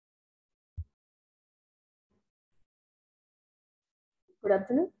Good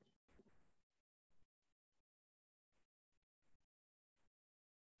afternoon.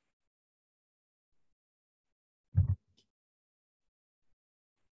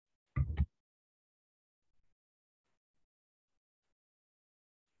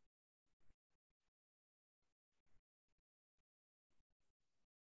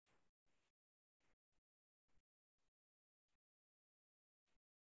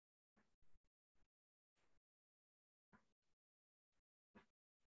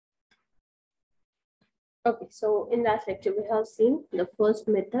 Okay, so in last lecture we have seen the first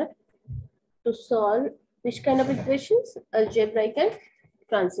method to solve which kind of equations? Algebraic and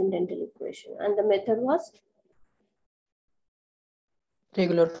transcendental equation. And the method was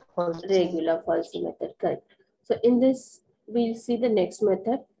Regular false. regular falsy method, correct. So in this, we'll see the next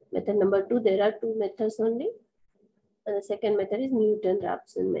method. Method number 2, there are two methods only. And the second method is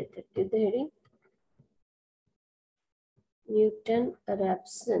Newton-Raphson method. Give the heading.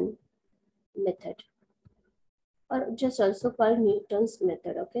 Newton-Raphson method. Or just also called Newton's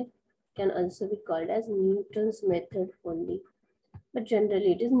method, okay? Can also be called as Newton's method only. But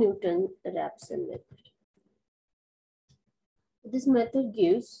generally it is Newton-Raphson method. This method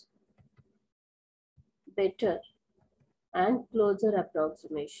gives better and closer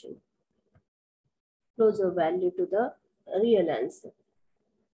approximation, closer value to the real answer.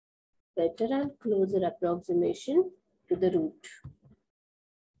 Better and closer approximation to the root.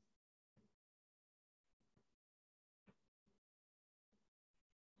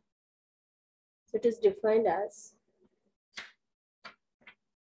 So it is defined as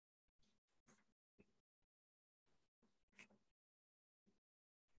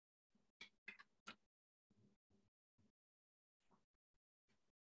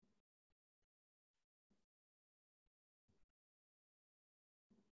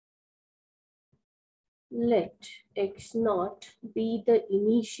let x naught be the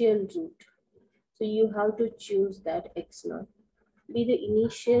initial root. So you have to choose that x naught be the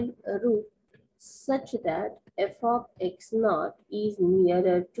initial root such that f of x naught is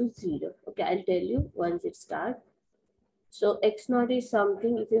nearer to 0. Okay, I'll tell you once it starts. So x naught is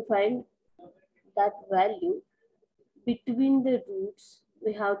something, if you find that value between the roots,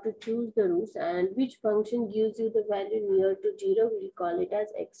 we have to choose the roots, and which function gives you the value near to 0, we'll call it as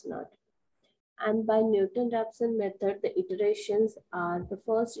x naught. And by Newton-Raphson method, the iterations are, the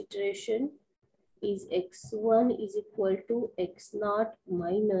first iteration is x1 is equal to x naught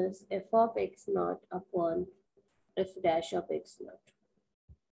minus f of x naught upon f dash of x naught.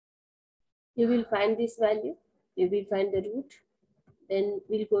 You will find this value, you will find the root, then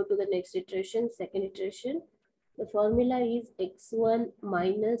we'll go to the next iteration, second iteration. The formula is x1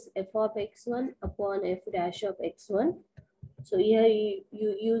 minus f of x1 upon f dash of x1. So here you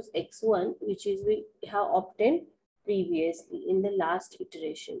use x1, which is we have obtained previously in the last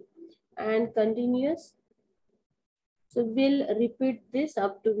iteration, and continuous. So we'll repeat this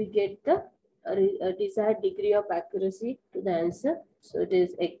up to we get the desired degree of accuracy to the answer. So it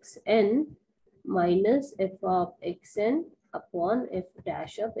is xn minus f of xn upon f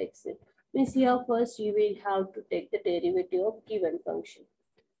dash of xn. Means here first you will have to take the derivative of given function,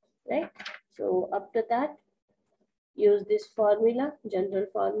 right? So after that, use this formula, general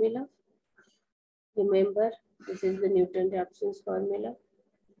formula. Remember, this is the Newton-Raphson's formula.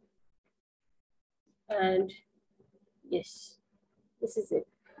 And yes, this is it.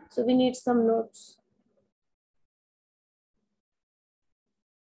 So we need some notes.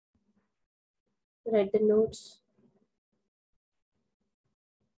 Write the notes.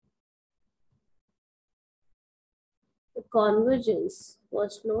 The convergence,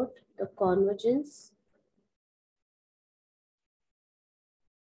 first note, the convergence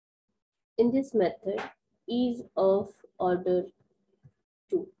in this method is of order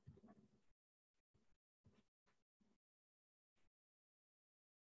 2.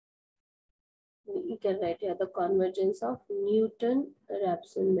 You can write here the convergence of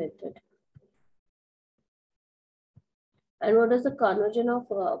Newton-Raphson method. And what is the convergence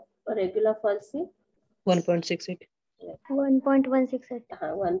of a regular falsy? 1.68. 1.168.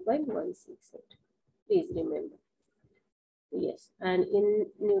 1.168. Please remember. Yes, and in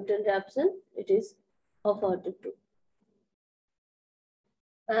Newton-Raphson, it is of order 2.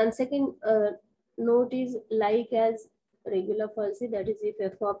 And second note is like as regular falsy, that is if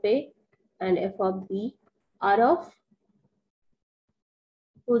f of A and f of B are of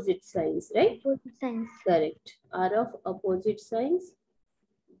opposite signs, right? Opposite signs. Correct. Are of opposite signs,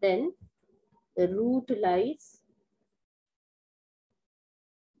 then the root lies,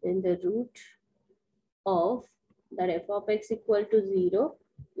 then the root of that f of x equal to 0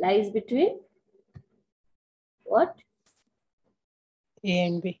 lies between what? A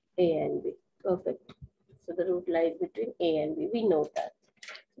and B. A and B. Perfect. So the root lies between A and B. We know that.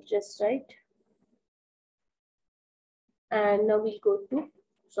 Just write. And now we'll go to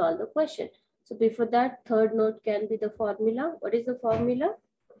solve the question. So before that, third note can be the formula. What is the formula?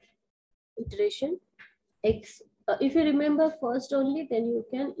 Iteration x. If you remember first only, then you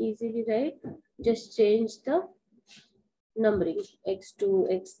can easily write. Just change the numbering x2,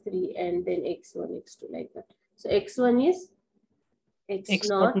 x3, and then x1, x2 like that. So x1 is x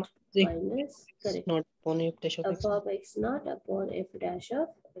naught minus, correct, not upon f dash of f x. of x naught upon f dash of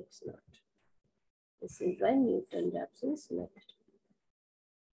x naught. This is by Newton-Raphson's method.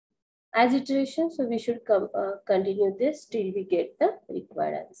 As iteration, so we should continue this till we get the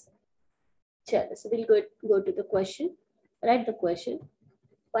required answer. So we'll go to the question. Write the question.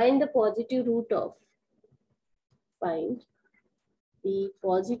 Find the positive root of. Find the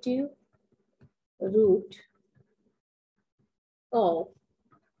positive root of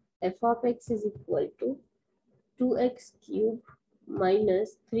f of x is equal to 2x cube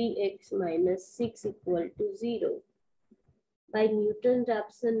minus 3x minus 6 equal to 0 by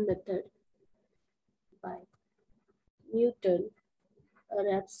Newton-Raphson method. By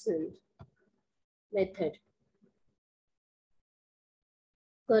Newton-Raphson method.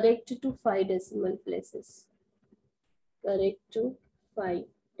 Correct to 5 decimal places. Correct to 5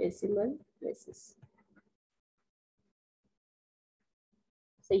 decimal places.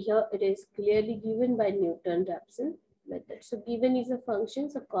 So here it is clearly given by Newton-Raphson method. So given is a function,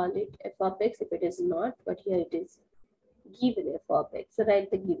 so call it f of x if it is not, but here it is given f of x. So write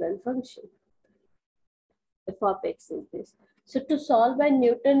the given function. F of x is this. So to solve by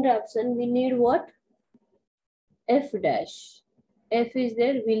Newton-Raphson, we need what? F dash. F is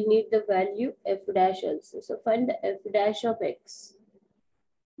there, we'll need the value f dash also. So find the f dash of x.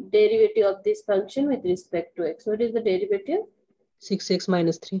 Derivative of this function with respect to x. What is the derivative? 6x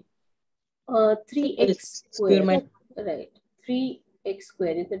minus 3. 3x square. Minus. Right. 3x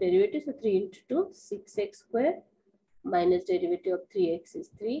square is the derivative. So 3 into 2, 6x square minus derivative of 3x is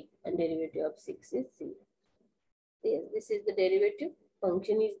 3 and derivative of 6 is 0. Yes, this is the derivative.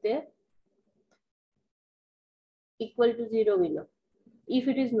 Function is there. Equal to 0 we know. If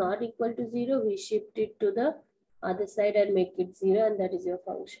it is not equal to 0, we shift it to the other side and make it 0, and that is your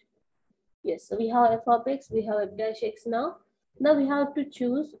function. Yes, so we have f of x, we have f dash x now. Now we have to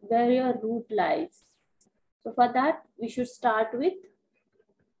choose where your root lies. So for that, we should start with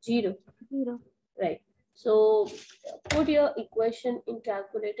 0. 0. Right. So put your equation in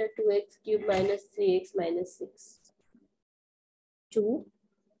calculator. 2x cube minus 3x minus 6. 2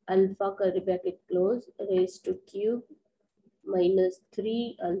 alpha curly bracket close raised to cube minus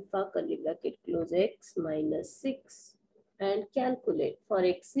 3 alpha curly bracket close x minus 6 and calculate. For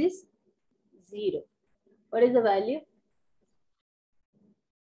x is 0. What is the value?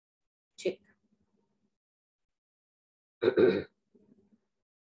 Check.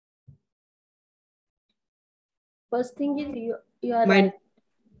 First thing is you are right.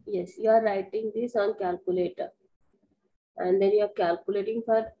 Yes, you are writing this on calculator, and then you are calculating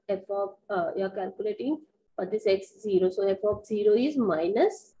for f of you are calculating for this x0. So f of 0 is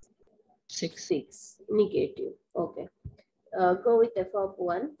minus 6 negative. Okay. Go with f of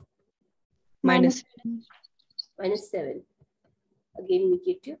 1 minus 7. Again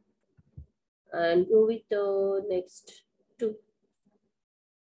negative. And go with the next 2.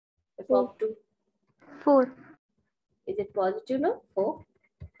 F of 2. 4. Is it positive now? 4?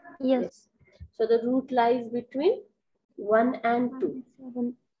 Yes. So the root lies between 1 and 2.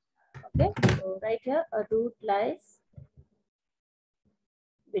 7. Okay. So right here, a root lies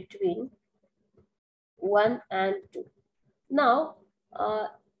between 1 and 2. Now,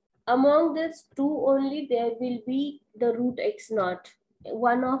 among these 2 only, there will be the root x naught.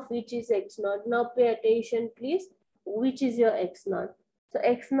 One of which is x naught. Now pay attention, please. Which is your x naught? So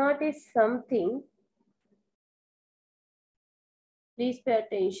x naught is something. Please pay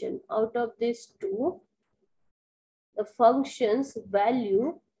attention. Out of these 2, the function's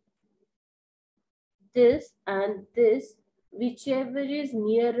value, this and this, whichever is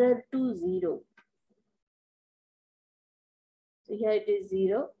nearer to 0. So here it is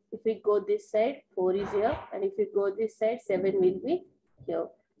 0. If we go this side, 4 is here. And if we go this side, 7 will be here.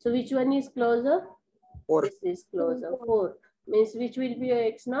 So which one is closer? 4. This is closer. 4. Means which will be your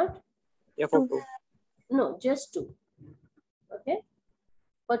x naught? F of 2. No, just 2. Okay.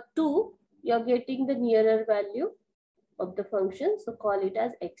 For 2, you are getting the nearer value of the function. So call it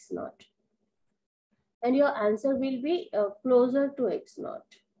as x naught. And your answer will be closer to x naught.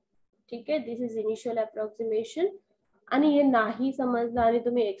 Okay. This is initial approximation. आणि हे नाही समजलं आणि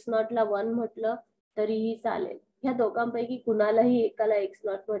तुम्ही x naught ला 1 म्हटलं तरीही चालेल. ह्या दोघांपैकी कुणालाही एकाला x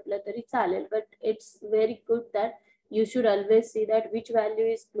नॉट म्हटलं तरी चालेल, but it's very good that you should always see that which value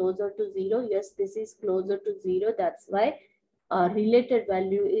is closer to 0. Yes, this is closer to 0. That's why our related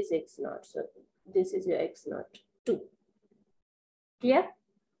value is x naught. So this is your x naught 2. Clear?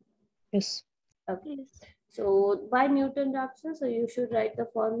 Yes. Okay. Yes. So by Newton-Raphson, so you should write the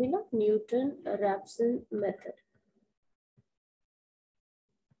formula Newton-Raphson method.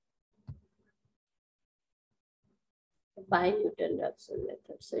 By Newton-Raphson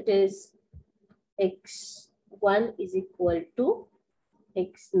method. So it is x1 is equal to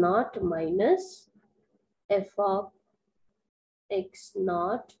x naught minus f of x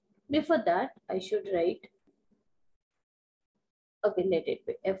naught. Before that, I should write, okay, let it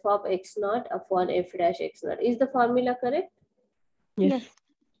be f of x naught upon f dash x naught. Is the formula correct? Yes. Yes.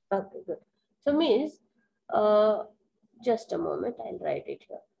 Okay, good. So means, just a moment, I'll write it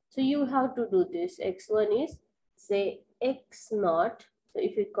here. So you have to do this. X1 is, say, x naught. So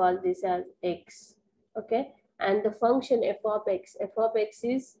if you call this as x, okay, and the function f of x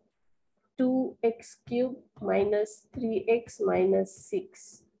is 2x cube minus 3x minus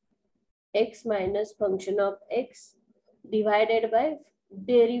 6. X minus function of x divided by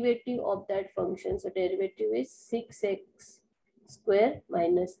derivative of that function. So derivative is 6x square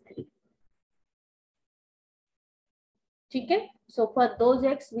minus 3. Okay? So for those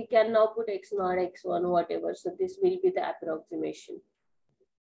x, we can now put x naught, x1, whatever. So this will be the approximation.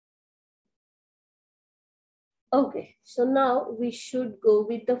 Okay, so now we should go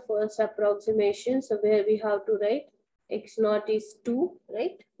with the first approximation. So where we have to write x naught is 2,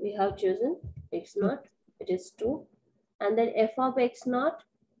 right? We have chosen x naught, it is 2. And then f of x naught,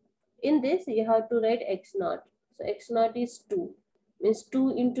 in this you have to write x naught. So x naught is 2, means 2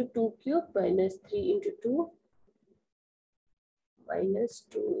 into 2 cube minus 3 into 2 minus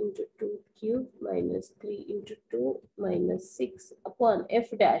 2 into 2 cube minus 3 into 2 minus 6 upon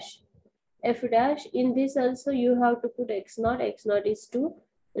f dash. F dash, in this also you have to put x naught is 2,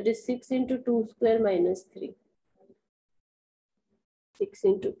 that is 6 into 2 square minus 3. 6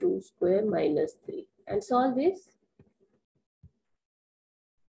 into 2 square minus 3. And solve this.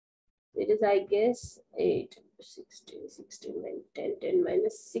 It is, I guess, 8, 16, 16, 10, 10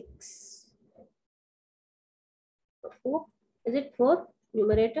 minus 6. 4. Is it 4?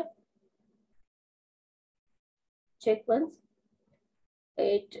 Numerator? Check once.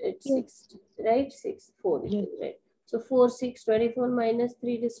 8, it's Yes. 6, right? 6, 4, Yeah. right? So 4, 6, 24 minus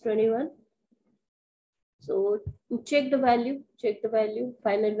 3 is 21. So check the value,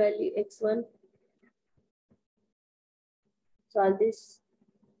 final value x1. Solve this.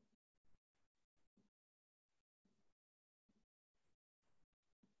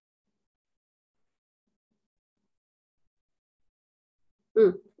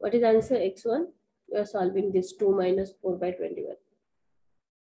 What is answer x1? We are solving this 2 minus 4 by 21.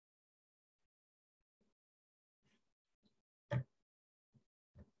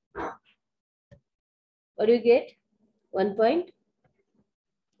 What do you get? 1 point?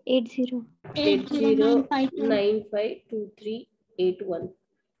 80. 80952381.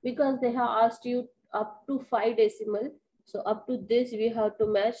 Because they have asked you up to 5 decimal. So up to this we have to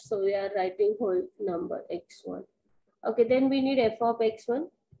match. So we are writing whole number x1. Okay, then we need f of x1.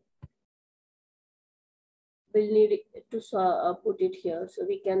 We'll need to put it here. So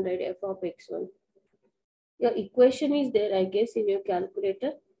we can write f of x1. Your equation is there, I guess, in your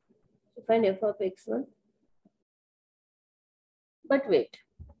calculator. So find f of x1. But wait.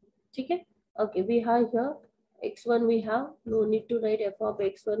 Okay? Okay, we have here x1 we have. No need to write f of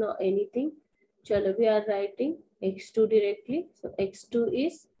x1 or anything. Chalo, we are writing x2 directly. So x2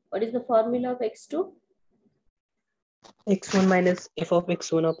 is, what is the formula of x2? x1 minus f of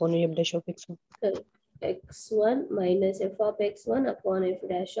x1 upon f dash of x1. Correct. x1 minus f of x1 upon f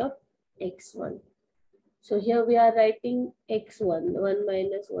dash of x1. So here we are writing x1, 1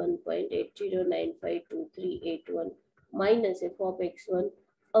 minus 1.80952381 minus f of x1.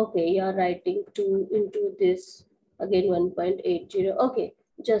 Okay, you are writing 2 into this, again 1.80. Okay,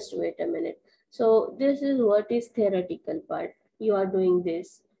 just wait a minute. So this is what is theoretical part. You are doing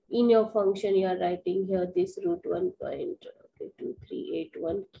this. In your function, you are writing here this root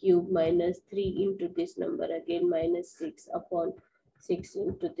 1.2381 cube minus 3 into this number, again minus 6 upon 6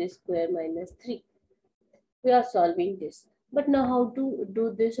 into this square minus 3. We are solving this. But now how to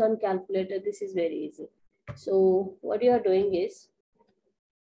do this on calculator? This is very easy. So what you are doing is,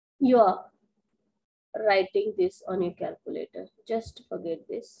 you are writing this on your calculator. Just forget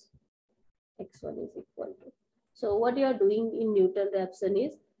this. x1 is equal to. So what you are doing in Newton-Raphson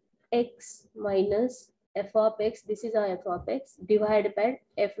is x minus f of x, this is our f of x, divided by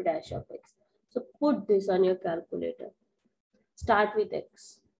f dash of x. So put this on your calculator. Start with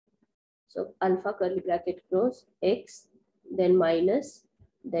x. So alpha curly bracket close x, then minus,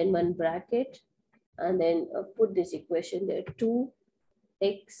 then one bracket, and then put this equation there.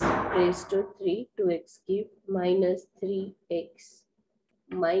 2x raised to 3, 2x cube minus 3x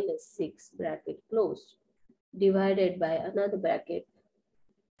minus 6 bracket close, divided by another bracket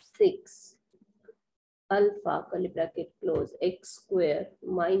 6 alpha curly bracket close x square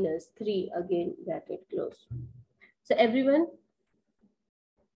minus 3 again bracket close. So everyone,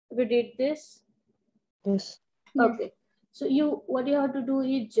 we did this. Yes. Yes. Okay. So what you have to do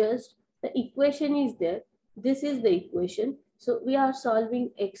is just the equation is there. This is the equation. So we are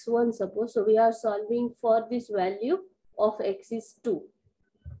solving x1 suppose. So we are solving for this value of x is 2,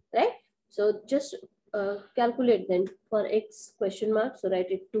 right? So just calculate then for x question mark. So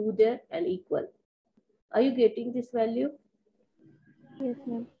write it 2 there and equal. Are you getting this value? Yes,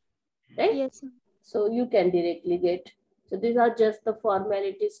 ma'am. Right? Yes, ma'am. So you can directly get. So these are just the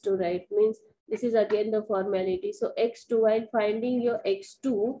formalities to write. Means this is again the formality. So x2, while finding your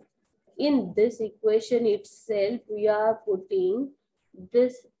x2, in this equation itself, we are putting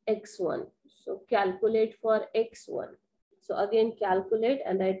this x1. So calculate for x1. So again calculate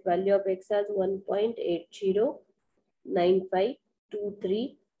and write value of x as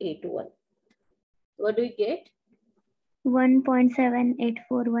 1.80952381. What do we get?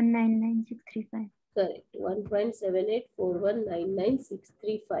 1.784199,635. Correct.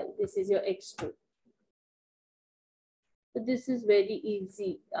 1.784199,635. This is your x2. So this is very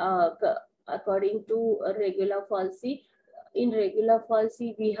easy. According to a regular falsy, in regular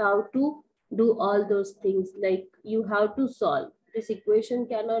falsy, we have to do all those things. Like you have to solve. This equation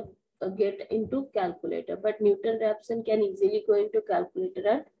cannot get into calculator, but Newton-Raphson can easily go into calculator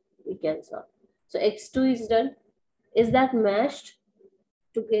and we can solve. So x2 is done. Is that mashed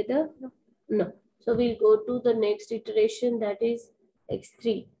together? No. No. So we'll go to the next iteration, that is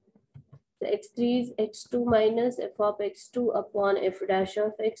x3. So x3 is x2 minus f of x2 upon f dash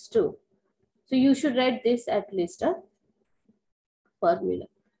of x2. So you should write this at least, formula.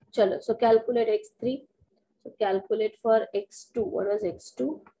 Chalo, so calculate x3. So calculate for x2. What was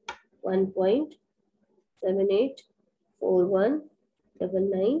x2?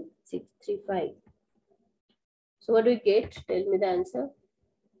 1.784199,635. So what do we get? Tell me the answer.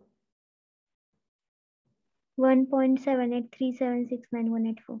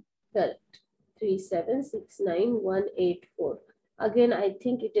 1.783769,184. Correct. 3769184. Again, I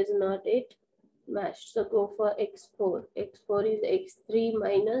think it is not it matched. So go for x4. x4 is x3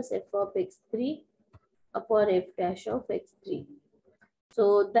 minus f of x3 upon f dash of x3.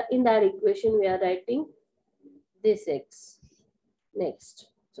 So in that equation, we are writing this x. Next.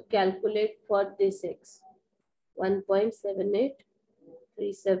 So calculate for this x.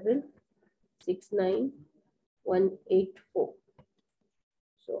 1.783769,184.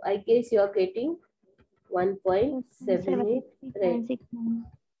 So I guess you are getting 1.78, right?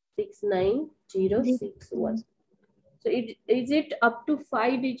 69061. So is it up to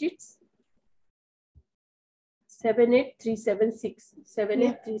 5 digits? 78376.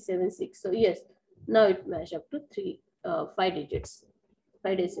 78376. So yes, now it match up to 5 digits,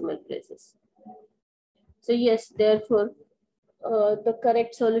 5 decimal places. So yes, therefore, the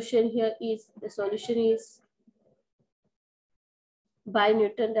correct solution here is, the solution is by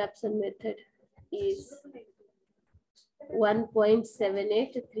Newton-Raphson method is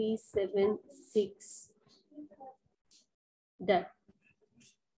 1.78376. Done.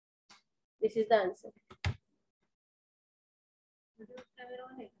 This is the answer.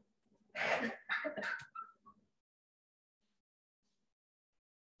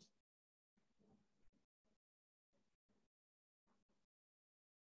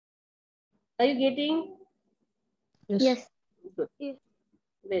 Are you getting? Yes. Yes. Good. Yes.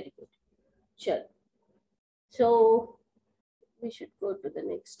 Very good. Sure. So we should go to the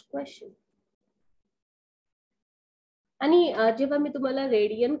next question. आणि जेव्हा मी तुम्हाला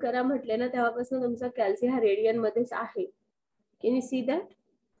radian करा म्हटले ना, तेव्हापासून तुमचा कॅल्सी हा radian मध्येच आहे. Can you see that?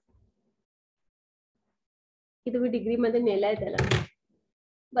 की तुम्ही डिग्री मध्ये नेलाय त्याला.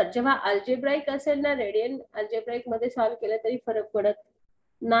 बरं, जेव्हा अल्जेब्राईक असेल ना, रेडियन अल्जेब्राईक मध्ये सॉल्व्ह केलं तरी फरक पडत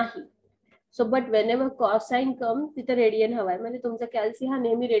नाही. So but when ever cosine कम, तिथे रेडियन हवाय. म्हणजे तुमचा कॅल्सी हा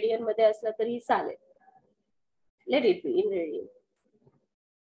नेहमी रेडियन मध्ये असला तरी चालेल. Let it be in radian.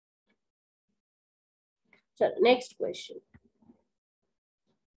 चलो next question.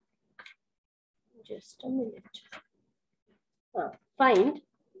 Just a minute. Find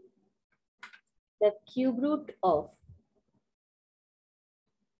the cube root of,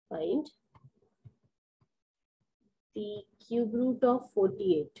 find the cube root of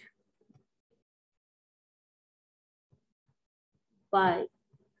 48. by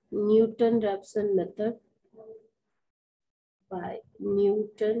Newton-Raphson method. By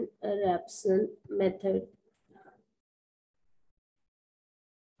Newton-Raphson method.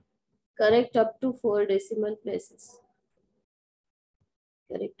 Correct up to 4 decimal places.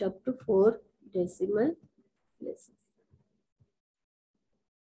 Correct up to 4 decimal places.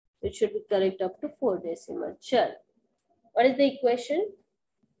 It should be correct up to 4 decimal. Sure. What is the equation?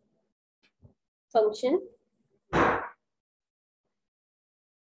 Function.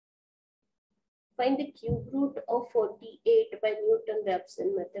 Find the cube root of 48 by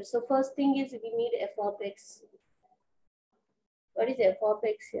Newton-Raphson method. So first thing is we need f of x. What is f of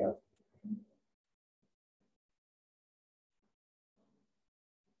x here?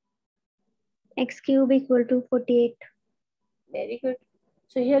 X cube equal to 48. Very good.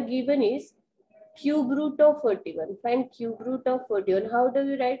 So here given is cube root of 41. Find cube root of 41. How do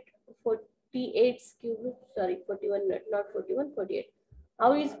we write 48's cube root? Sorry, 41, not 41, 48.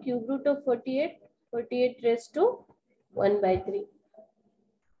 How is cube root of 48? 48 raised to 1 by 3.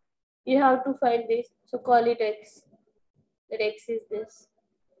 You have to find this. So call it x. That x is this.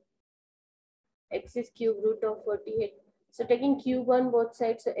 X is cube root of 48. So taking cube on both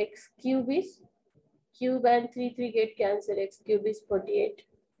sides. So x cube is cube and 3 get cancelled. X cube is 48.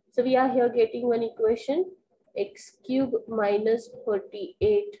 So we are here getting one equation. X cube minus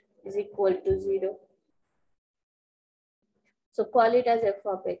 48 is equal to 0. So call it as f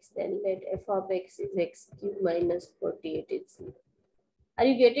of x then. Let f of x is x cube minus 48 is 0. Are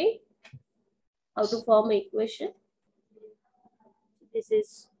you getting how to form an equation? This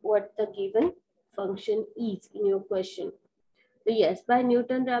is what the given function is in your question. So yes, by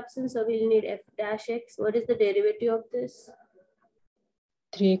Newton-Raphson, so we'll need f dash x. What is the derivative of this?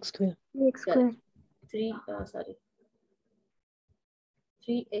 3x square. 3x square. 3x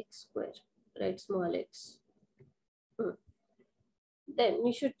square, right, small x. Then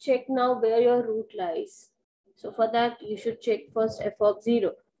you should check now where your root lies. So for that, you should check first f of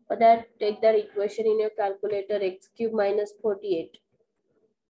 0. For that, take that equation in your calculator, x cube minus 48.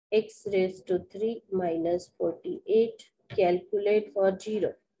 X raised to 3 minus 48. Calculate for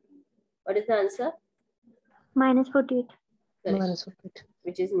 0. What is the answer? Minus 48. Correct. Minus 48.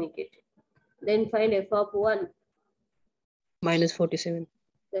 Which is negative. Then find f of 1. Minus 47.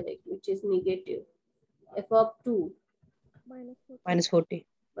 Correct, which is negative. F of 2. Minus 40.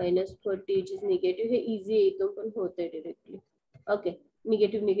 Minus 40, which is negative. Hey easy है, तो पण होते directly. Okay,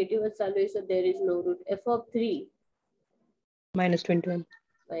 negative was चालू है, so there is no root. F of 3. Minus 21.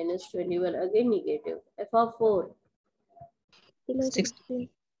 Minus 21, again negative. F of 4. 16.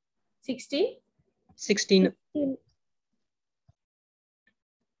 16? 16.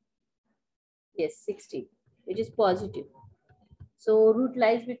 Yes, 16, which is positive. So root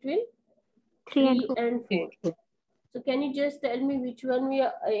lies between 3 and 4. So can you just tell me which one we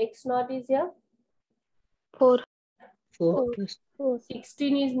are, x naught is here? 4. 4.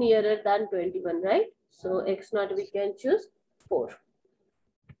 16 is nearer than 21, right? So x naught we can choose 4.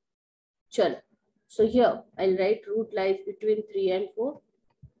 Chalo. So here I'll write root lies between 3 and 4.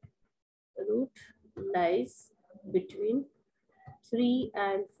 Root lies between 3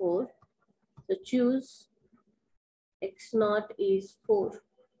 and 4. So choose x naught is 4.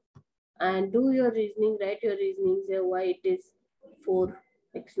 And do your reasoning, write your reasonings here why it is 4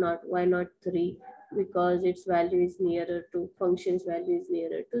 x naught, why not 3? Because its value is nearer to, function's value is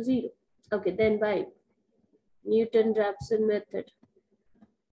nearer to 0. Okay, then by Newton-Raphson method,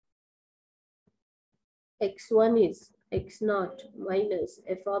 x1 is x naught minus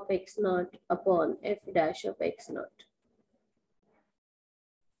f of x naught upon f dash of x naught.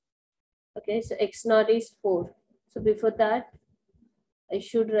 Okay, so x naught is 4. So before that, I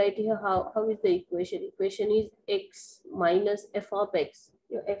should write here how is the equation. Equation is x minus f of x.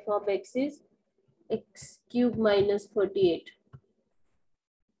 Your f of x is x cube minus 48.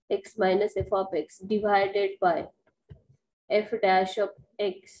 X minus f of x divided by f dash of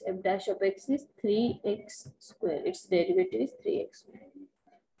x. F dash of x is 3x square. Its derivative is 3x square.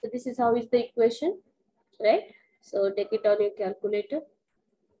 So this is how is the equation, right? So take it on your calculator.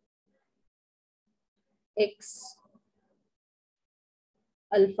 X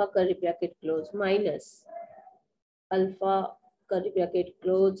alpha curly bracket close minus alpha curly bracket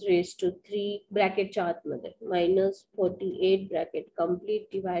close raised to 3 bracket chart मध्ये minus 48 bracket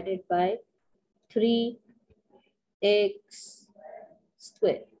complete divided by 3x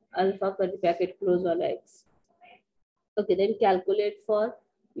square alpha curly bracket close wala x. Okay, then calculate for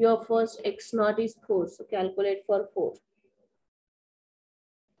your first x naught is 4. So calculate for 4.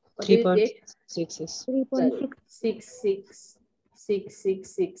 What do you get? 3.6. 3.6.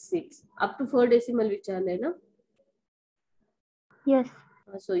 6666. Up to 4 decimal विचारले ना? Yes.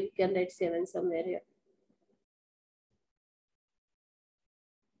 So you can write 7 somewhere here.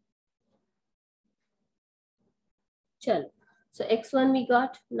 Chalo. So x1 we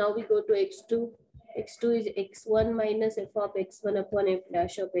got. Now we go to x2. x2 is x1 minus f of x1 upon f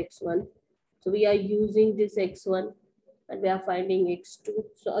dash of x1. So we are using this x1 and we are finding x2.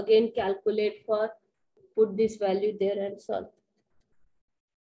 So again calculate for, put this value there and solve.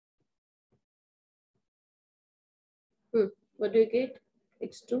 What do you get?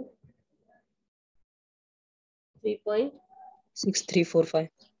 x2 3.634527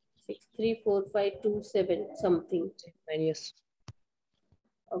 6345. something. Yes.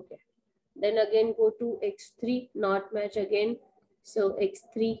 Okay. Then again go to x3, not match again. So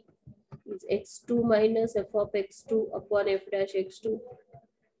x3 is x2 minus f of x2 upon f dash x2.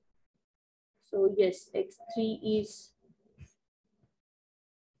 So yes, x3 is,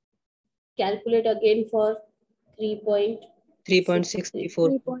 calculate again for 3.63.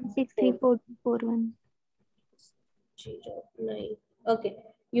 3.634. 3.634241. 09. Okay,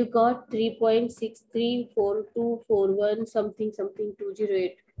 you got 3.634241 something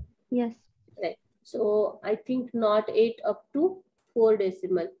 208. Yes. Right. So I think not 8 up to 4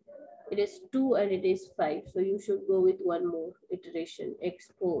 decimal. It is 2 and it is 5. So you should go with one more iteration,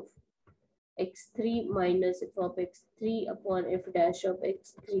 x4. x3 minus f of x3 upon f dash of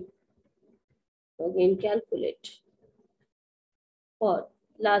x3. So again calculate for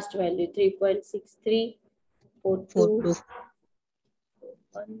last value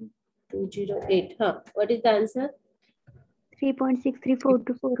 3.63421208. What is the answer?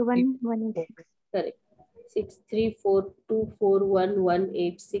 3.634241,186. Correct.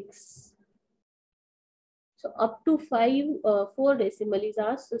 634241186. So up to 4 decimal is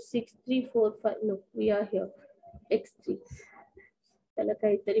asked. So 6345. No, we are here. x3. त्याला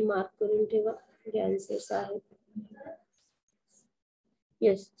काहीतरी mark करून ठेवा. जे answers आहेत.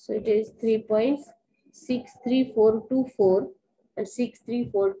 Yes, so it is 3.63424 and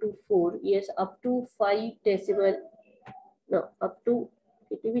 63424. Yes, up to 5 decimal. No, up to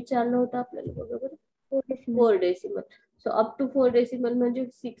किती विचारलं होतं आपल्याला बरोबर? 4 decimal. 4 decimal. So up to 4 decimal म्हणजे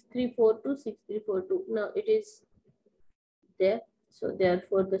 6342 6342. Now it is there. So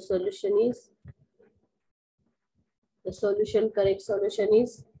therefore the solution is, correct solution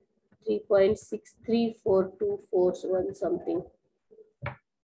is 3.63424 something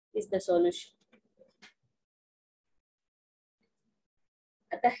is the solution.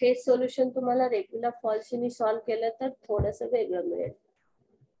 आता हे solution तुम्हाला regular फॉल्सनी solve केलं तर थोडंसं वेगळं मिळेल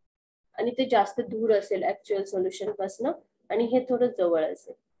आणि ते जास्त दूर असेल ऍक्च्युअल सोल्युशन पासून आणि हे थोडं जवळ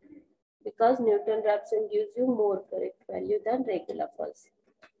असेल, because Newton रॅप्सन gives you more correct value than regular false.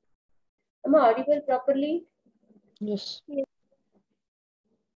 Am I audible properly? Yes.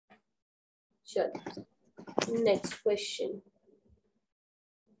 Sure. Next question.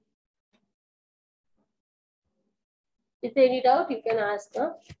 If there any doubt, you can ask,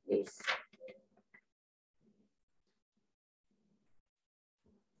 please.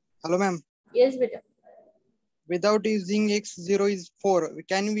 Hello, ma'am. Yes, beta. Without using x0 is 4,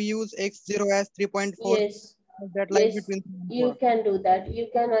 can we use x0 as 3.4? Yes. That lies Yes, between 3 and you 4. can do that. You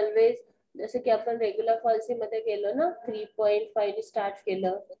can always, जसं की आपण regular policy मध्ये गेलो ना, 3.5 ने start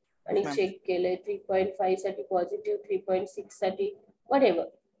केलं आणि Ma'am. Check केलंय 3.5 साठी पॉझिटिव्ह, 3.6 साठी whatever.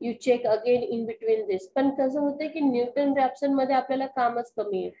 You check again in between this. पण कसं होतंय की न्यूटन रॅप्सन मध्ये आपल्याला कामच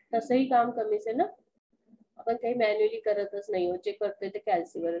कमी आहे. तसंही काम कमीच आहे ना. आपण काही मॅन्युअली करतच नाही, जे करतोय ते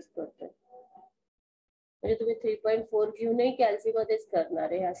कॅल्सीवरच करतोय. म्हणजे तुम्ही 3.4 घेऊनही कॅल्सी मध्येच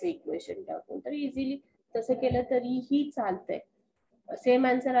करणार आहे असं इक्वेशन टाकून, तर इझिली तसं केलं तरीही चालतंय. सेम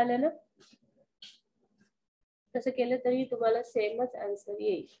आन्सर आलं ना. तसं केलं तरी तुम्हाला सेमच आन्सर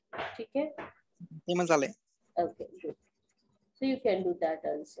येईल. ठीक आहे. Same झालंय. Okay good. So you can do that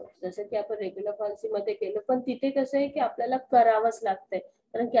also. जसं की आपण रेग्युलर पॉलिसी मध्ये केलं, पण तिथे कसं आहे की आपल्याला करावंच लागतंय,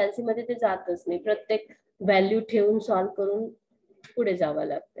 कारण कॅल्सी मध्ये ते जातच नाही. प्रत्येक व्हॅल्यू ठेवून सॉल्व्ह करून पुढे जावं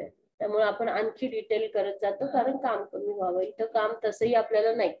लागतंय. त्यामुळे आपण आणखी डिटेल करत जातो, कारण काम कमी व्हावं. इथं काम तसंही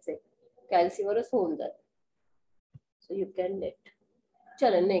आपल्याला नाहीच आहे, कॅल्सीवरच होऊन जात. So you can late.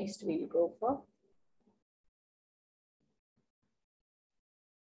 चलो next will go for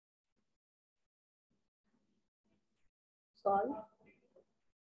solve.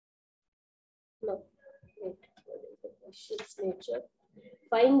 No, wait. What is the question's nature?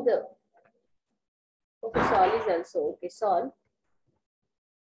 Find the. Okay, solve is also okay. Solve.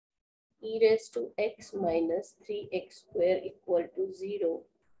 E raised to x minus 3x square equal to 0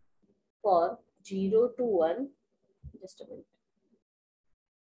 for 0 to 1. Just a minute.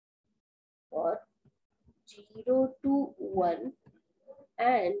 For 0 to 1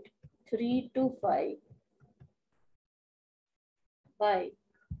 and 3 to 5 by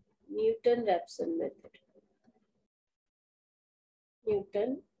Newton-Raphson method.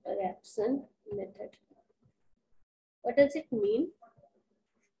 Newton-Raphson method. What does it mean?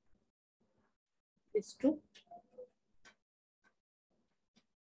 These two.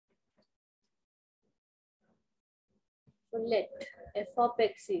 So let f of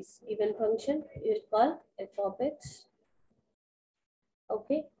x is even function, you will call f of x.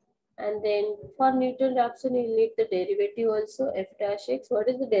 Okay. And then for Newton-Raphson, you need the derivative also, f dash x. What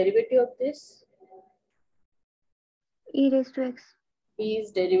is the derivative of this? E raised to x.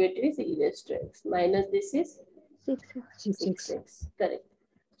 E's derivative is e raised to x. Minus this is 6x. 6x. Correct.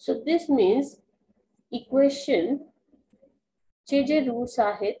 So this means equation चे जे roots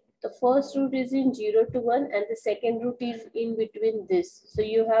आहेत, the first root is in 0 to 1 and the second root is in between this. So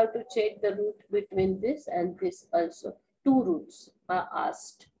you have to check the root between this and this also. Two roots are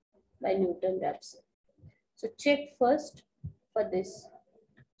asked by Newton-Raphson. So check first for this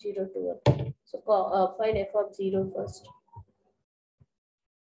 0 to 1. So find f of 0 first.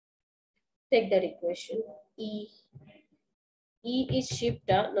 Take that equation. E is shift,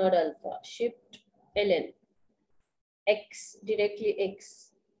 not alpha. Shift ln. X, directly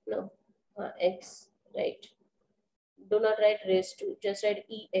x. No, x, right. Do not write raised to, just write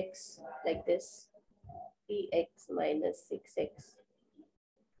ex like this. Ex minus 6x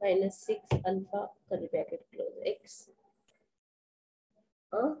minus 6 alpha, curly bracket close, x.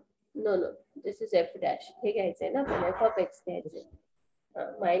 No, this is f dash. हे घ्यायचं आहे ना, f of x घ्यायचं आहे.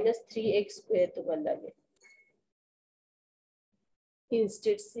 Minus 3x square तुम्हाला लागेल.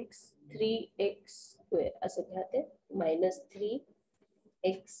 Instead 6, 3x square असं घ्या ते, minus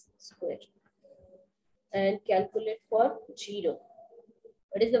 3x square. And calculate for 0.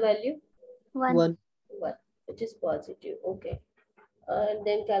 What is the value? 1. 1, which is positive. Okay. And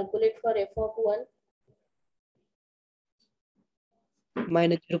then calculate for f of 1.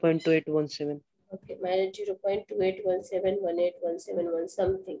 Minus 0.2817. Okay, minus 0.28171817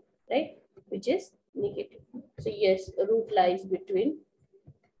 something, right? Which is negative. So yes, root lies between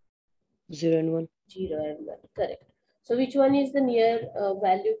 0 and 1. 0 and 1. Correct. So which one is the near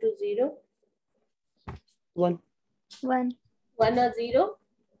value to 0? 1. 1. 1 or 0?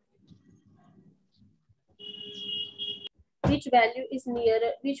 Which value is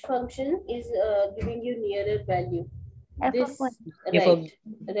nearer? Which function is giving you nearer value? F This, of 1. F of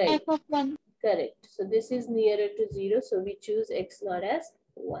right. F of 1. Correct. So this is nearer to 0. So we choose x naught as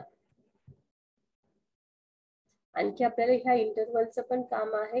 1. आणखी आपल्याला ह्या इंटरवलचं पण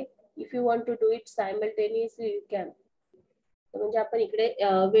काम आहे. If you want to do it simultaneously you can. म्हणजे आपण इकडे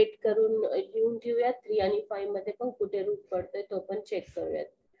wait करून लिहून ठेवूयात 3 आणि 5 मध्ये पण कुठे रूट पडतोय तो पण चेक करूयात.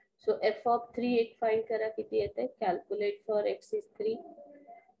 सो f of 3 एक फाइंड करा किती येते. Calculate for x is 3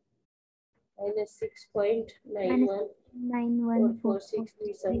 minus 6.91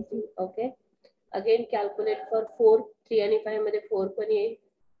 4463 something. Okay. Again calculate for 4. 3 आणि 5 मध्ये 4 पण येईल.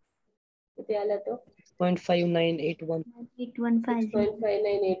 किती आला तो? 6.5981.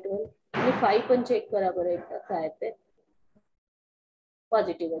 6.5981. आणि 5 पण चेक करा बरं एकदा काय ते.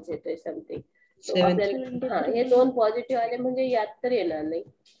 पॉझिटिव्हच येतोय समथिंग. सो आपल्याला हे दोन पॉझिटिव्ह आले म्हणजे यात तर येणार नाही,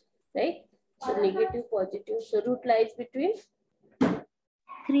 right? So negative positive. So root lies between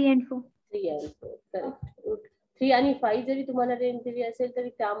 3 and 4. 3 and 4. Correct. Root 3 आणि 5 जरी तुम्हाला रेंज दिली असेल तरी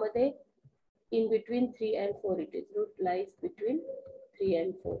त्यामध्ये in between 3 and 4 it is. Root lies between 3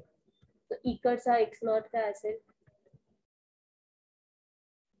 and 4. So इकडचा x naught काय असेल?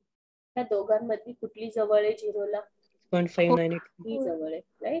 ह्या दोघांमधली कुठली जवळ आहे 0 ला? 6.598. ही जवळ आहे,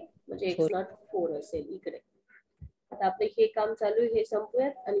 राईट? म्हणजे x 4. naught 4 असेल इकडे. आता आपले हे काम चालू आहे, हे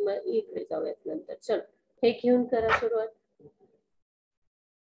संपूयात आणि मग इकडे जाऊयात नंतर. चल हे घेऊन करा सुरुवात.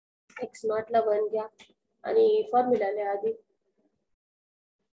 x naught ला 1 घ्या आणि फॉर्म्युला लिहा आधी.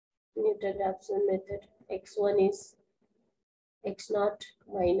 Newton-Raphson method. x1 is x naught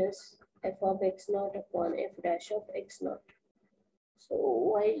minus f of x naught upon f dash of x naught. So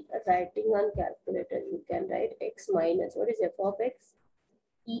while writing on calculator, you can write x minus, what is f of x?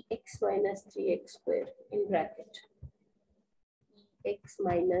 Ex minus 3x square in bracket. X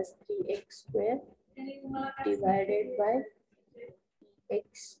minus 3x square divided by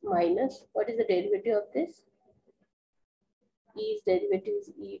x minus, what is the derivative of this? E's derivative is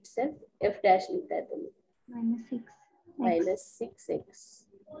e itself. F dash लिखता है तुम्हें. Minus 6. Minus 6x.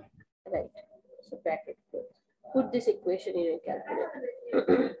 Right. So bracket close. Put this equation in your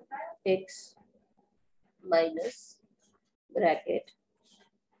calculator. X minus bracket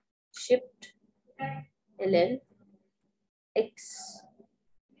shift ln x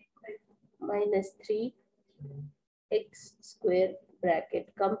minus 3 x square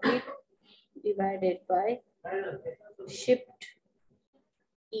bracket complete divided by shift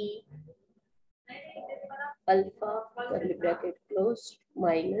E alpha curly bracket closed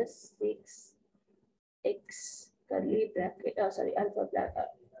minus 6 x curly bracket alpha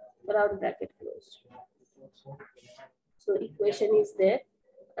round bracket closed. So equation is there,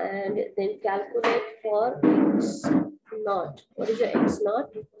 and then calculate for x naught. What is your x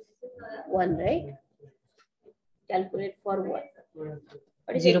naught? 1, right? Calculate for 1.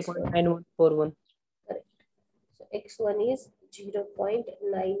 What is x1? 0.9141. Correct. So x1 is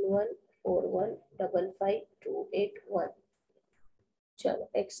 0.9141555281. Chalo,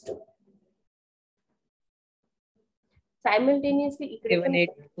 x2. Simultaneously इकडे पण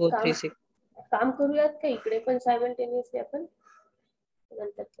 78436. काम करूयात का इकडे पण simultaneously आपण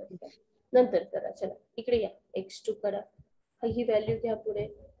नंतर करा. चला इकडे या, x2 करा. ही व्हॅल्यू घ्या पुढे.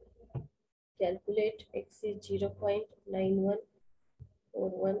 Calculate x is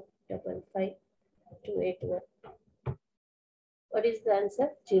 0.9141555281. What is the answer?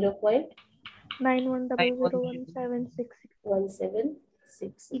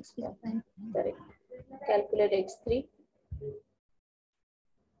 0.91001766. Correct. Calculate x3.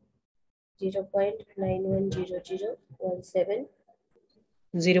 0.910017.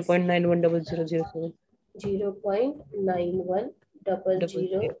 0.910007.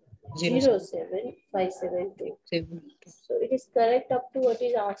 0.91000757. So it is correct up to what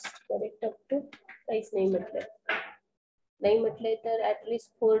is asked. Correct up to काहीच नाही म्हटलंय तर at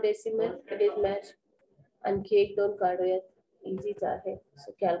least 4 decimal it is match. आणखी 1-2 काढूयात. इझीच आहे.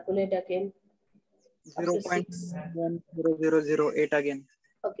 So calculate again. 0.910008 again.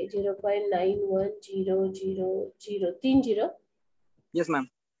 Okay, 0.910003 0 Yes, ma'am.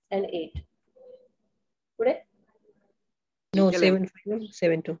 and 8. पुढे No,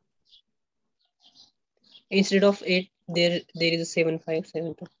 7572. Instead of 8, there is a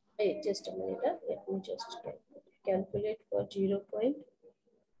 7572. Hey, just a minute. Let me just calculate for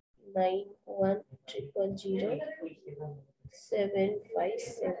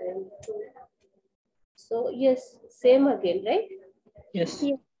 0.9100075772. So yes, same again, right? Yes.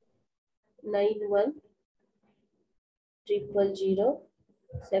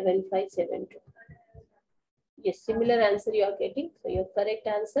 9100075772. Yes, similar answer you are getting. So your correct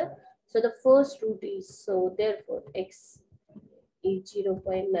answer. So the first root is, so therefore x is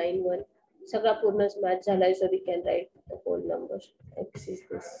 0.91. सगळा पूर्णच match झालाय, so we can write the whole number. X is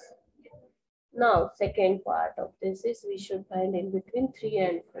this. Now second part of this is we should find in between 3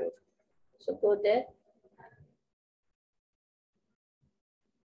 and 4. So go there.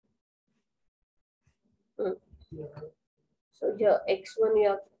 So here x1 you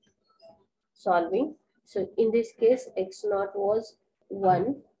are solving. So in this case x naught was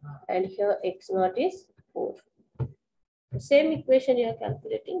 1 and here x naught is 4. The same equation you are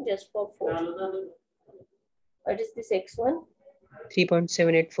calculating just for 4. What is this x1?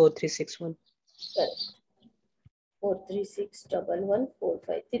 3.784361. Correct.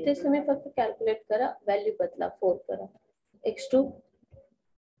 4361145. तिथेच तुम्ही फक्त calculate करा, value बदला 4 करा. x2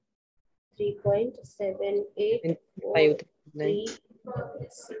 3.784336.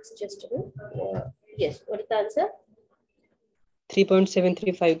 Just a minute. Yes, what is the answer?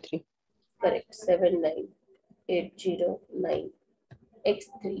 3.7353. Correct. 79809.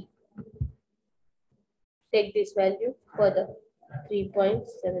 x3. Take this value further.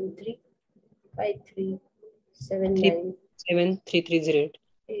 3.735379. 73308.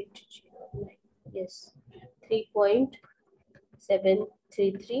 809. Yes.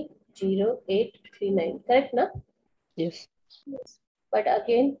 3.73303839. Correct, na? Yes. But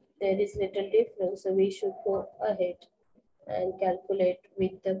again, there is little difference, so we should go ahead and calculate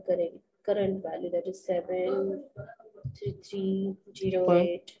with the current value, that is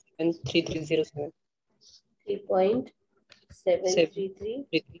 73308. And 3307.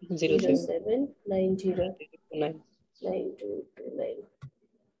 3.7330790929.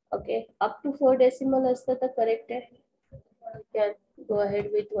 Okay, up to 4 decimal असतं तर correct आहे. You can go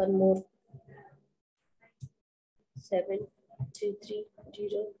ahead with one more.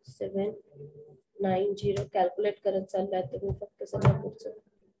 7330790. Calculate करत चाललाय तुम्ही फक्त सगळं पुढचं.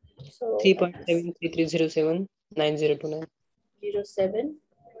 So 3.73307909. 07.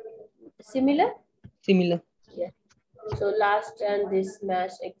 Similar? Similar. Yeah. So last and this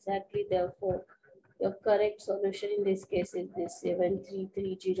match exactly, therefore your correct solution in this case is this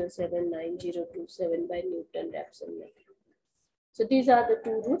 733079027 by Newton Raphson method. So these are the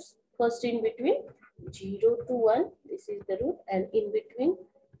two roots. First in between 0 to 1, this is the root, and in between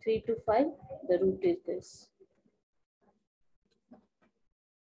 3 to 5, the root is this.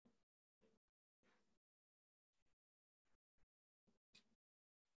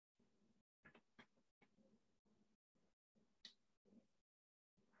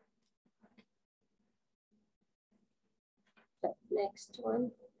 next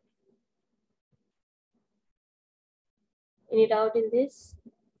one. Any doubt in this?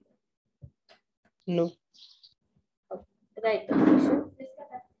 No. Right question.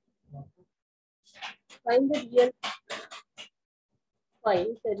 Find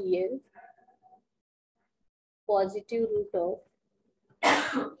the real positive root of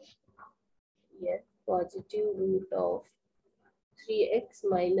positive root of 3x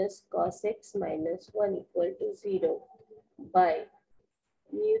minus cos x minus 1 equal to 0 by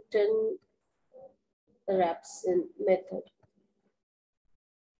Newton Raphson method.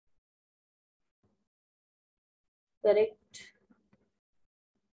 Correct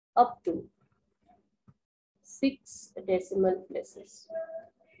up to 6 decimal places.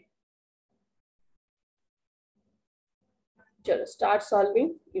 Chalo, start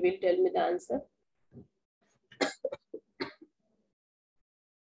solving. You will tell me the answer.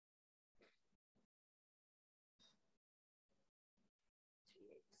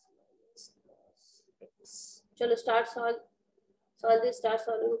 Chalo, start solve this. Start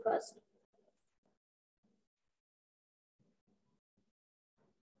solving first.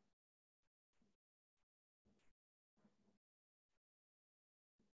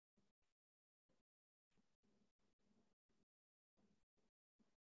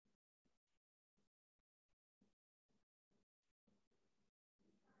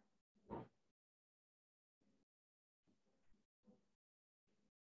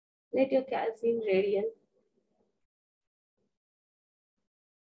 Let your calcium radian.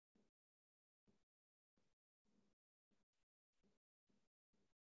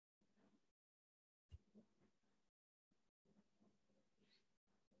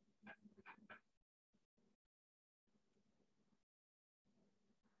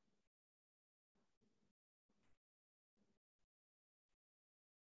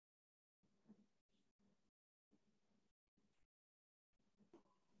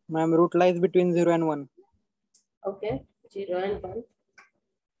 Ma'am, root lies between 0 and 1. Okay, 0 and 1.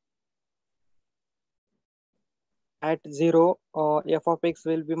 At 0, f of x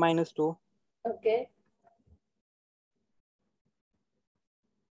will be minus 2. Okay.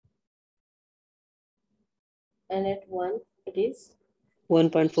 And at 1, it is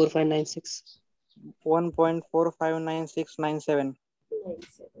 1.4596. 1.459697. 97.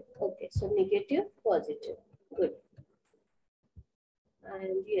 Okay, so negative, positive. Good.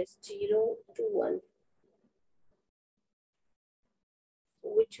 And yes, 0 to 1.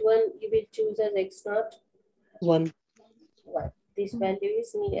 Which one you will choose as x naught? 1. 1. This value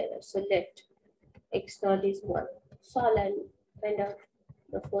is nearer. So let x naught is 1. Solve and find out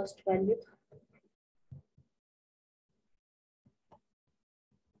the first value.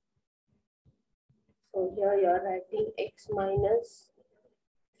 So here you are writing x minus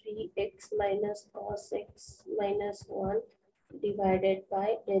 3x minus cos x minus 1 divided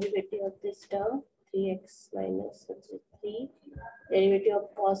by derivative of this term 3x minus 3. Derivative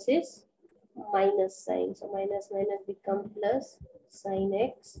of cos is minus sign. So minus minus become plus sin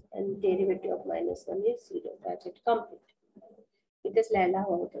x and derivative of minus 1 is 0. That's it, complete. इथेच लिहायला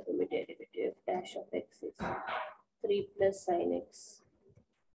हवं होतं तुम्ही derivative dash of x is 3 plus sin x.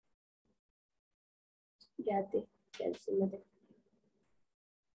 घ्या ते calcium मध्ये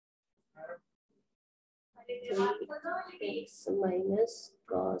 3x minus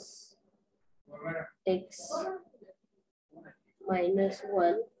cos x minus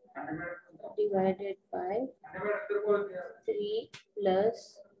 1 divided by 3 plus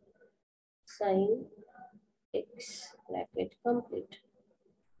sin x, bracket complete,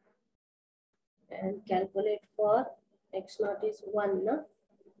 and calculate for x naught is 1 na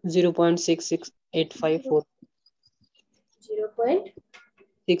 0.66854.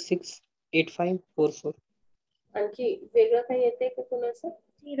 0.66. आणखी वेगळं काही येते का कुणाचं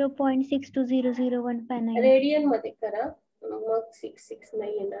 0.620015. रेडियन मध्ये करा मग 66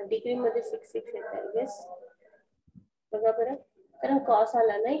 नाही येणार डिग्री मध्ये 66 येतात येस बघा बरं कारण कॉस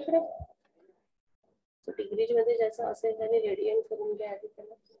आला ना इकडे सो डिग्री मध्ये जसं असेल त्याने रेडियन करून घ्या आधी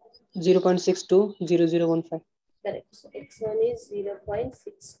त्याला 0.620015. correct so x1 is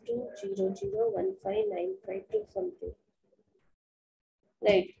 0.62001595 something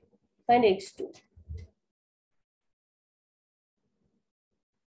right find x2.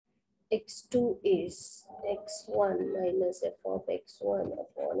 x2 is x1 minus f of x1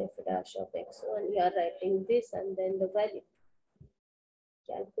 upon f dash of x1. We are writing this and then the value.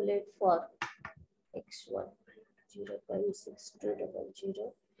 Calculate for x1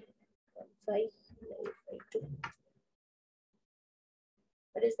 0.6200159552.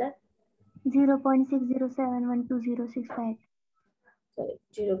 What is that? 0.60712065. Sorry,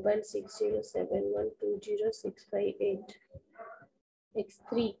 0.607120658.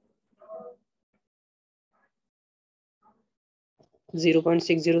 x3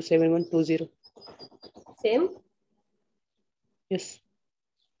 0.607120. same Yes.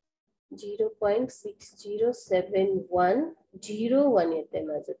 0.607101 येते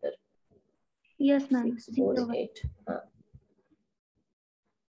माझं तर Yes, ma'am. 648 हा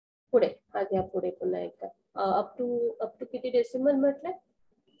पुढे हा घ्या पुढे पुन्हा एकदा अप टू किती डेसिमल म्हटलंय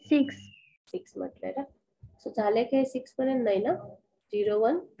 6. 6 म्हटलंय ना सो झालंय काय 6 पर्यंत नाही ना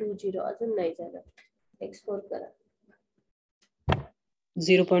 0120 अजून नाही झालं एक्सपोर करा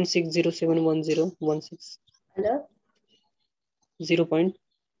 0.60710016. आलं 0.60716.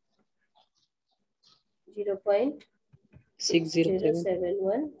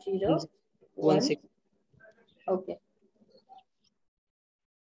 0.607101 okay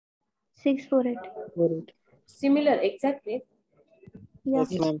 648. similar exactly Yeah.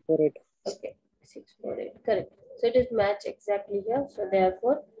 Yes, ma'am. Correct. okay 648 correct so it is match exactly here so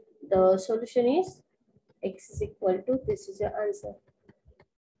therefore the solution is x is equal to this is your answer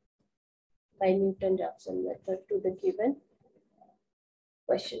by Newton-Raphson method to the given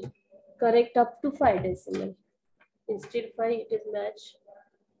question correct up to 5 decimal instead 5 it is match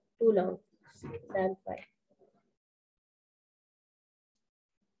too long than 5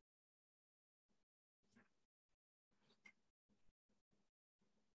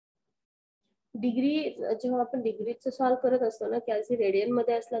 degree जेव्हा आपण डिग्रीचं solve करत असतो ना कॅल्सी radian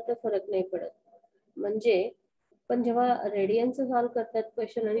मध्ये असला तर फरक नाही पडत म्हणजे पण जेव्हा रेडियनचं सॉल्व करतात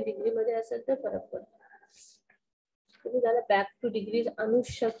क्वेश्चन आणि डिग्री मध्ये असेल तर फरक पडतो तुम्ही त्याला बॅक टू डिग्रीज आणू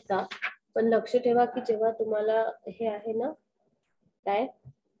शकता पण लक्ष ठेवा की जेव्हा तुम्हाला हे आहे ना काय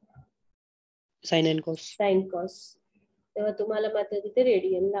Sin and cos. Sine cos तेव्हा तुम्हाला मात्र तिथे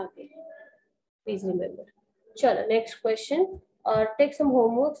रेडियन लागेल प्लीज रिमेंबर चलो next question take some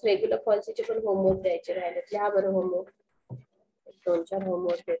homework regular पॉलिसीचे पण होमवर्क द्यायचे राहिले लिहा बरं होमवर्क 2-4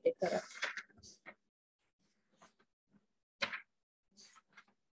 होमवर्क देते करा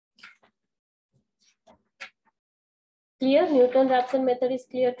clear Newton-Raphson method is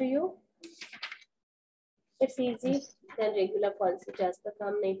clear to you it's easy than regular policy जास्त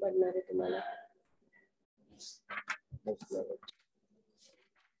काम नाही पडणार आहे तुम्हाला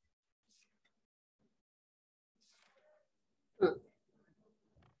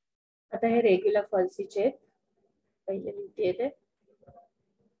आता हे रेग्युलर पॉलिसीचे पहिले लिहिते ते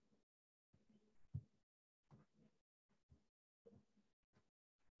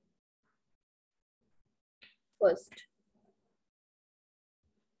first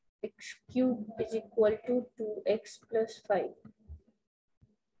x cube is equal to 2x plus 5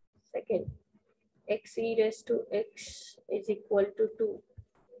 second x e raised to x is equal to 2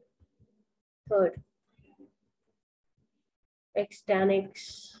 third x tan x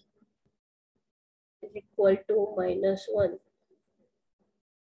is equal to minus 1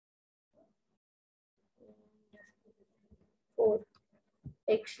 4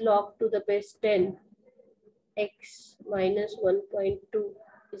 x log to the base 10 x minus 1.2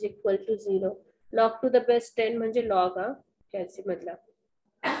 is equal to 0 log to the base 10 म्हणजे log हा कॅल्सी मधला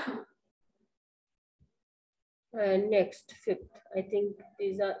and next fifth I think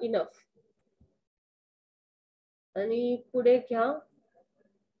these are enough आणि पुढे घ्या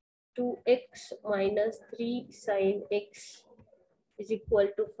 2x minus 3 sin x is equal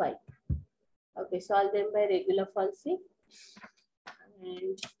to 5 okay solve them by regular policy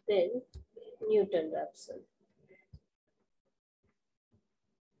and then Newton-Raphson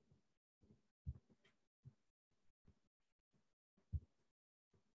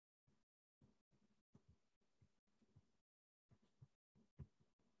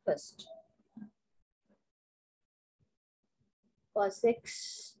first cos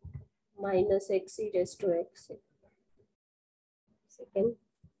x minus x e raised to x second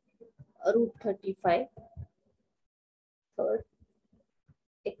root 35 third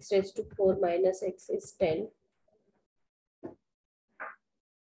x raised to 4 minus x is 10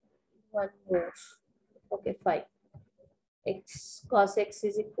 one more okay 5 x cos x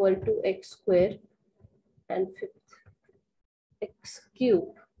is equal to x square and fifth x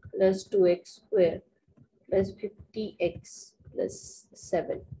cube plus 2x square plus 50x plus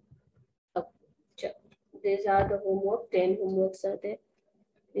 7 okay. These are the homework 10 homeworks are there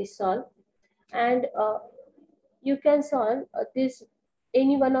please solve and you can solve this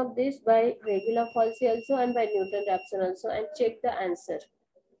any one of these by regular policy also and by Newton-Raphson also and check the answer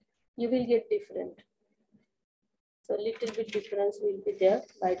you will get different so little bit difference will be there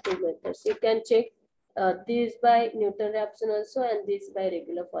by two methods you can check these by Newton-Raphson also and this by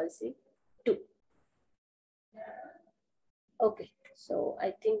regular policy too okay so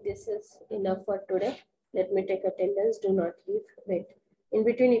I think this is enough for today let me take attendance do not leave wait In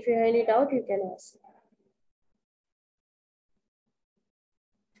between, if you have any doubt, you can ask.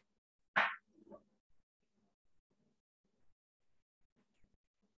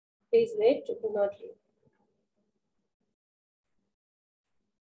 Please wait, do not leave.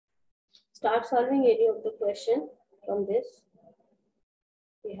 Start solving any of the question from this.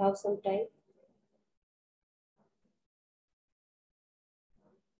 We have some time.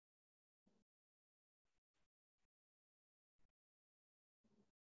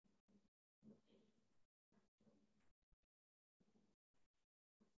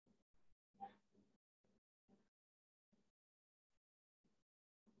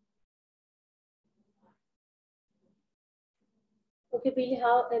 Okay, we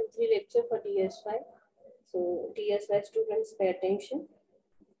have M3 lecture for DS5. So DS5 students, pay attention.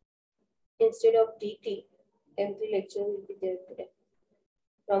 Instead of DT, M3 lecture will be there today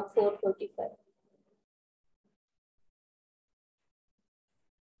from 4:45.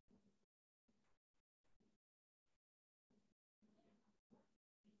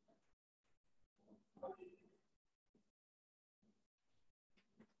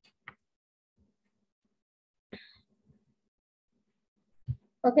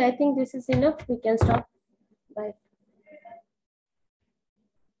 Okay, I think this is enough. We can stop. Bye.